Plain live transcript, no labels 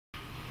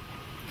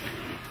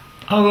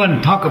I want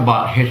to talk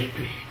about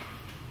history.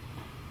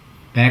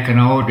 Back in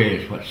the old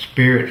days, what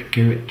spirits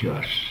give it to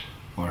us,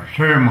 or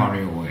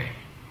ceremonial way.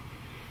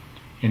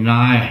 And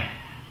I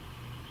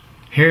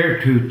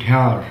here to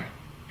tell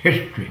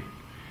history.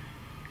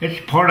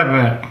 It's part of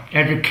an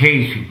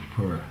education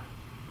for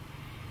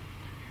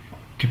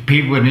the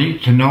people that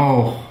need to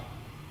know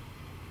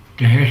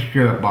the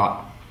history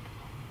about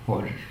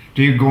what is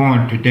still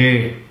going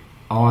today,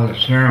 all the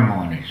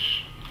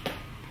ceremonies.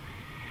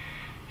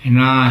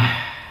 And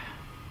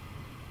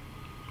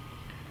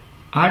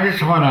I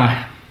just want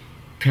to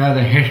tell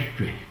the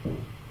history.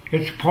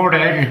 It's part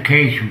of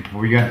education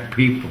for young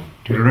people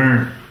to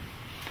learn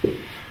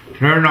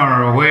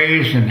our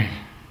ways and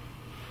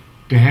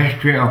the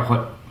history of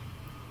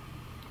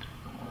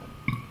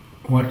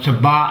what's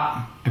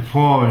about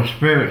before the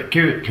spirits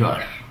give it to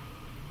us.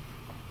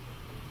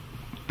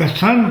 The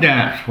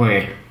Sundance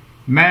way,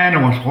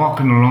 man was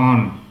walking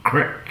along a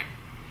creek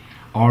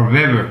or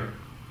river.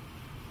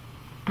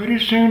 Pretty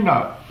soon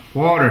the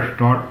water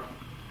started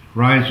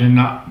rising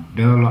up,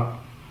 build up.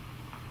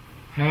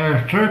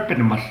 A serpent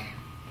must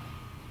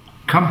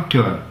come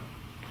to him.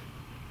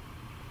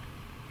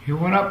 He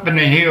went up in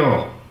the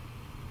hill,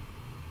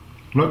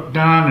 looked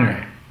down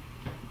there.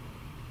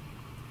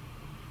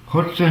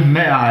 What's in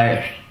my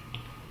eyes?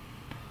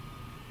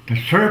 The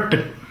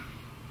serpent,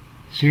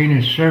 seeing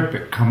his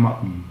serpent come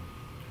up and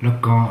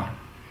look on.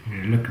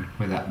 He's looking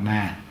for that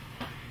man.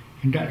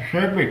 And that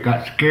serpent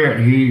got scared.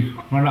 He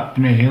went up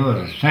in the hill,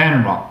 there's a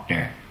sand rock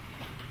there.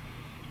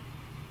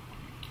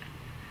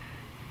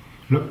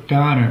 Looked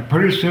down and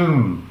pretty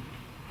soon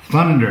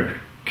thunder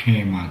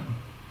came up.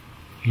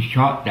 He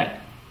shot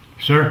that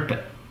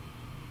serpent.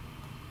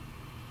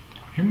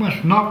 He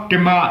must knocked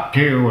him out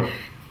till it was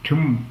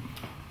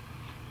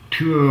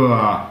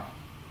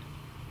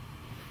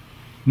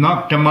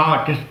knocked him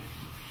out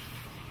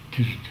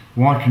just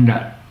watching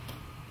that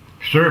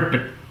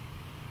serpent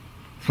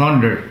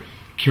thunder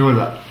kill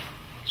that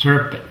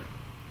serpent.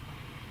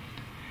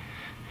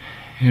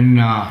 And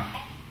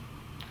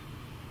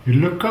you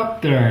look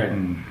up there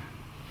and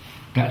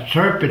that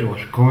serpent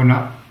was going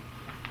up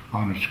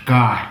on the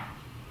sky.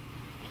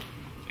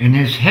 And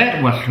his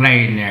head was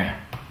laying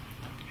there.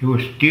 He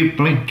was still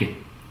blinking.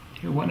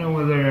 He went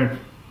over there and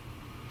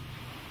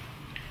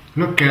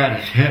looked at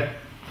his head.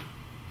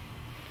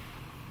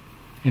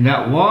 And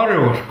that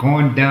water was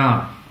going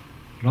down.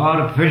 A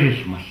lot of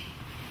fishes was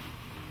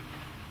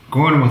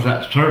going with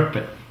that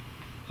serpent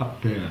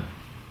up there.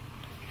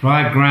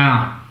 Dry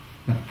ground.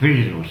 The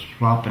fishes was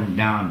dropping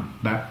down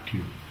back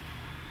to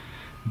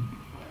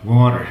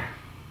water.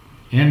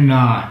 And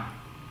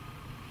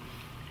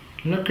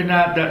looking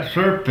at that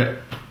serpent,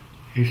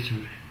 his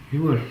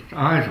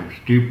eyes were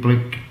still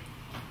blinking.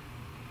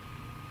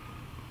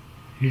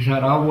 He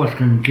said, I was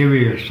going to give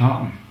you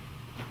something.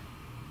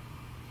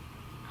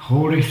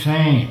 Holy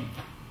thing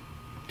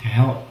to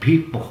help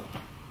people.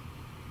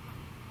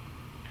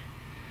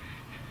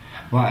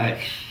 But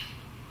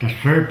the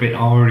serpent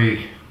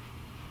already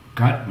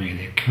got me,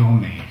 they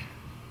killed me.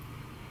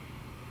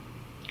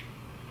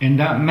 And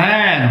that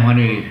man, when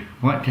he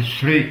went to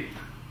sleep,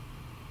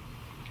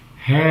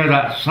 had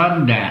that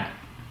Sundance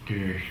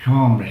to show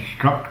him the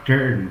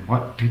structure and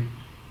what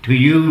to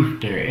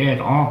use there. It had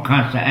all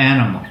kinds of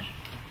animals.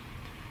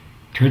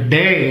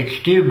 Today it's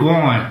still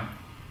going.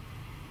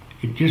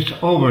 It's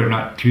just over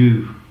about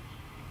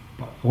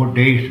 4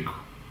 days ago.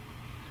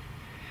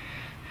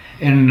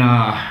 And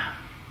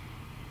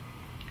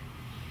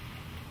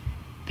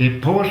they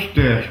supposed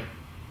to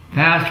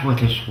fast with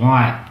his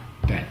wife,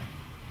 that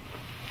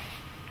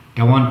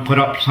the one put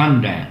up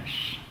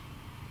Sundance.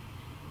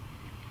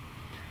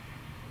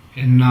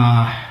 And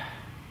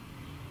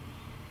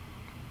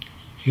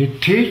he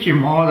teach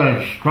him all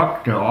the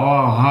structure,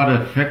 all how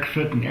to fix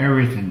it and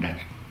everything,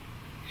 that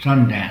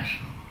Sundance.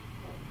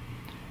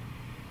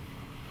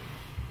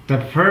 The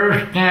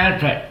first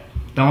dance that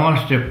the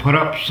ones that put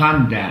up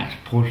Sundance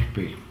supposed to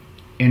be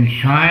in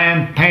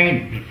Cheyenne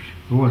paint.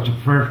 It was the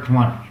first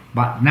one,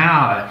 but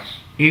now it's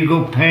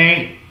eagle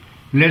paint,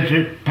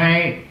 lizard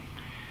paint,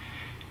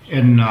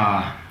 and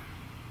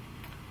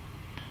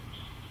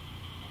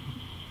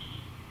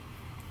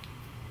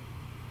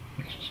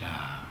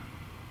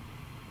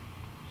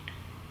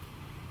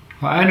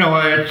well,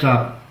 anyway, it's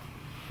a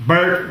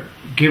bird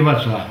give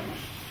us a.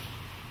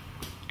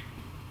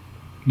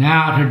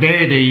 Now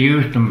today they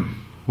use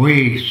them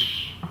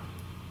ways.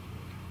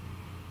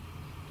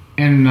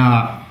 And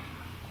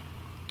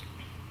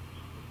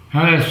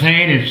another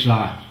thing is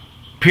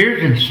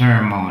piercing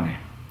ceremony.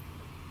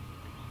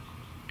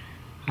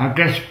 I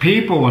guess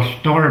people were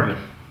starving.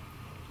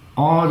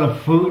 All the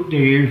food they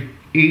used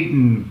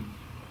eating,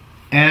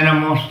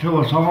 animals too,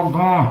 was all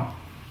gone.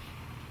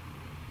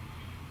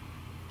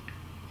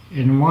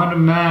 And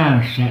one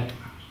man said,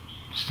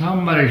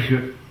 somebody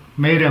should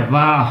made a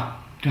vow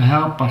to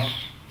help us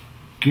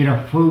get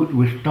our food.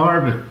 We're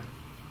starving.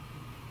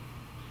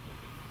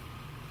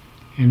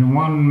 And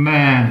one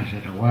man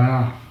said,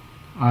 well,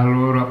 I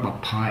load up a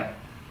pipe.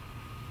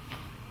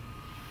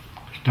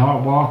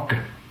 Start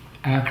walking.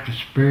 Ask the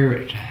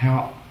spirit to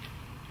help.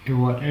 It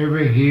was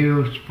every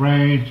hill,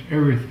 springs,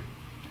 everything.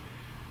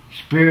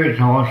 Spirits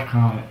always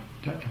come.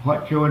 That's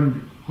what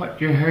you're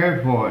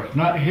here for. It's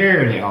not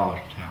here they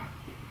always tell.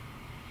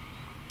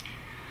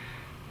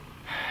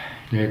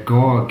 They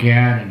go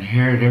again, and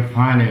here they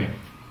find a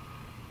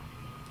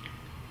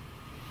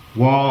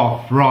wall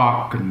of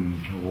rock and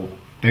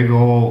big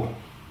old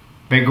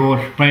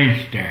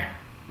springs there.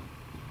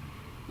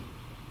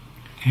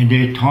 And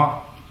they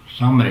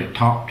somebody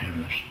talked to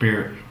the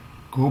spirit,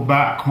 go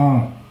back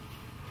home.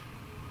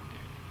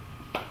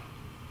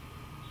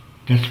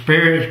 The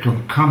spirit's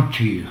gonna come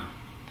to you,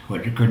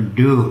 what they're gonna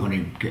do when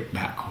they get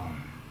back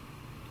home.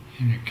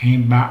 And they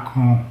came back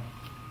home,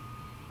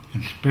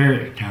 and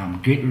spirit tell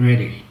them, get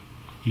ready,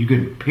 you're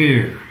gonna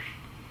pierce.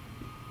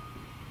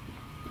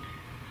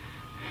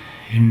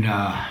 And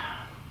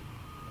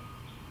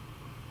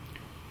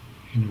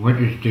what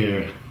is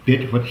there?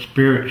 That's what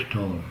spirits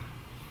told them.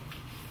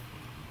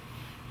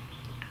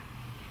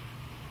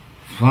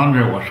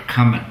 Thunder was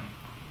coming.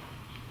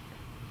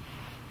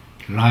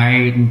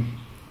 Lightning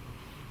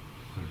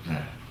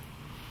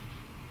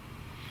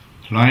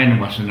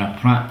was in the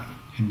front,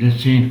 and they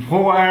seen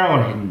 4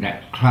 arrows in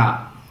that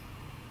cloud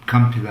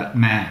come to that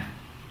man.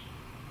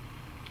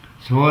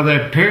 So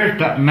they pierced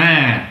that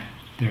man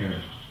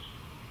there.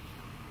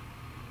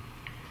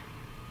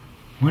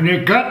 When they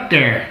got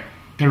there,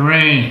 the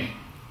rain,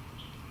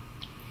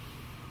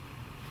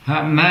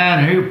 that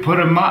man who put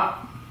him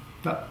up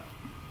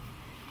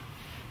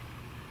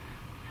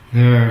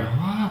there,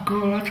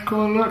 well, let's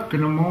go look in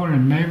the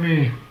morning.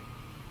 Maybe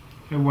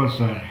it was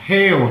a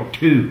hail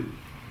too.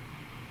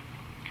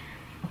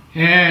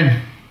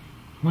 And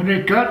when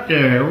they got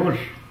there, it was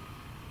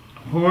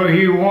where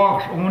he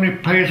walks, only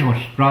place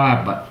was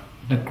dry, but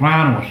the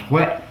ground was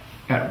wet.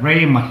 That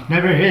rain must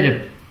never hit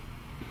him.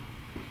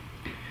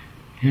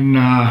 And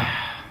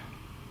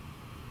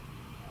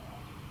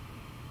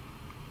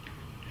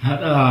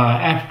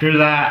after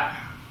that,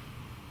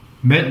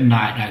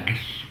 midnight, I guess,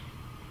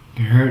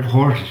 they heard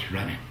horses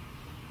running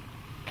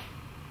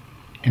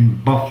in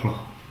Buffalo.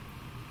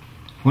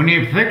 When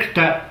he fixed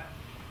that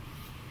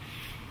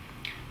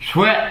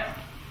sweat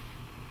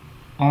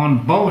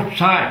on both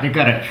sides, they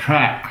got a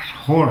tracks,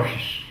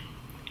 horses,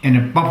 and the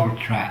buffalo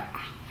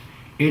tracks.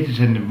 It is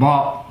in the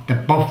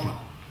buffalo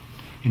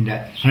in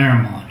that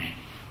ceremony.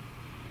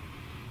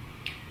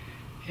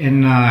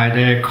 And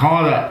they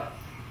call it,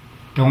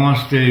 the ones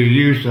they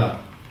use a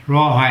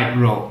rawhide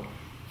rope,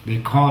 they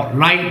call it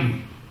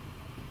lightning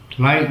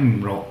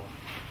rope.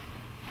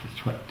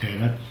 That's what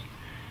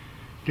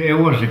it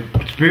was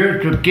a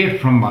spiritual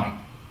gift from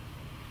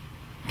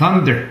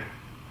thunder.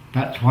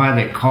 That's why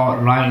they call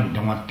it lightning,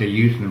 the ones they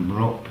use in the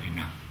rope, you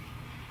know.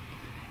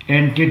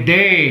 And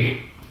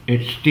today,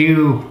 it's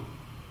still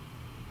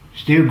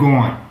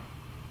going.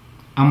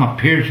 I'm a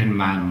piercing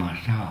man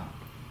myself.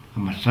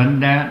 I'm a sun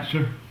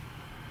dancer.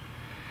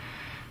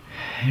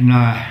 And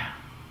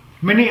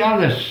many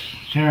other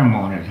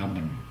ceremonies I've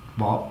been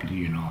involved with,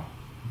 you know,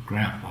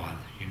 grandfather,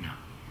 you know.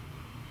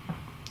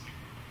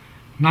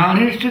 Now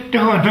this is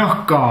doing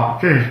no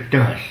God, this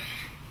does.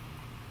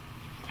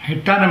 He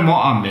done him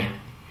on me.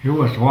 He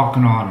was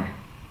walking on it.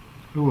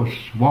 He was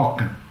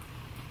walking.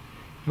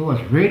 It was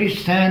really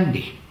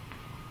sandy.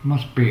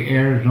 Must be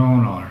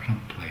Arizona or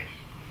someplace.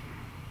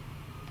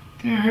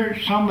 They heard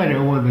somebody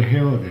over the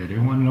hill there. They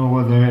went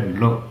over there and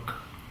look.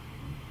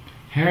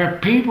 Here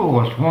people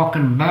was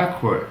walking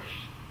backwards.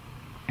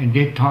 And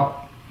they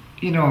talked,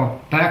 you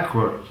know,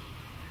 backwards.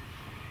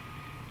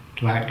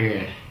 Like,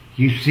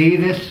 you see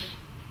this?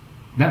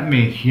 That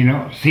means, you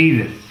know, see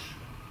this.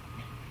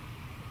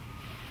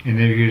 And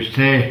if you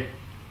say,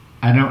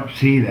 I don't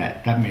see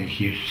that, that means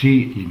you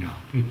see it, you know.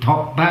 They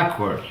talk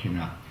backwards, you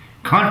know.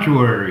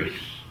 Contraries.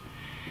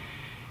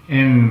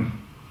 And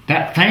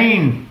that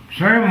same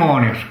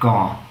ceremony is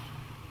gone.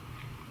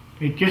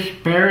 It's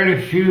just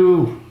barely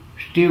few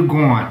still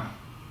going.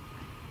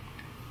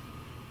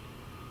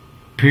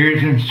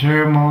 Piercing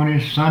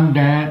ceremonies,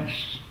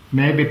 Sundance,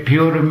 maybe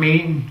Pilgrim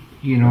meeting,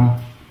 you know.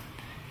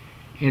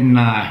 And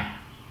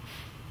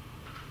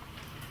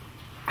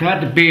glad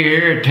to be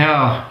here to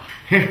tell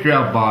history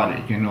about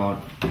it, you know.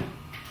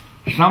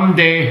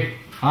 Someday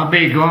I'll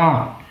be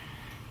gone.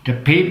 The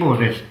people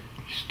that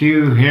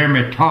still hear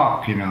me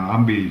talk, you know,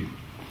 I'll be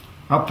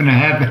up in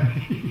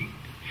heaven.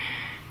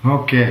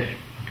 Okay.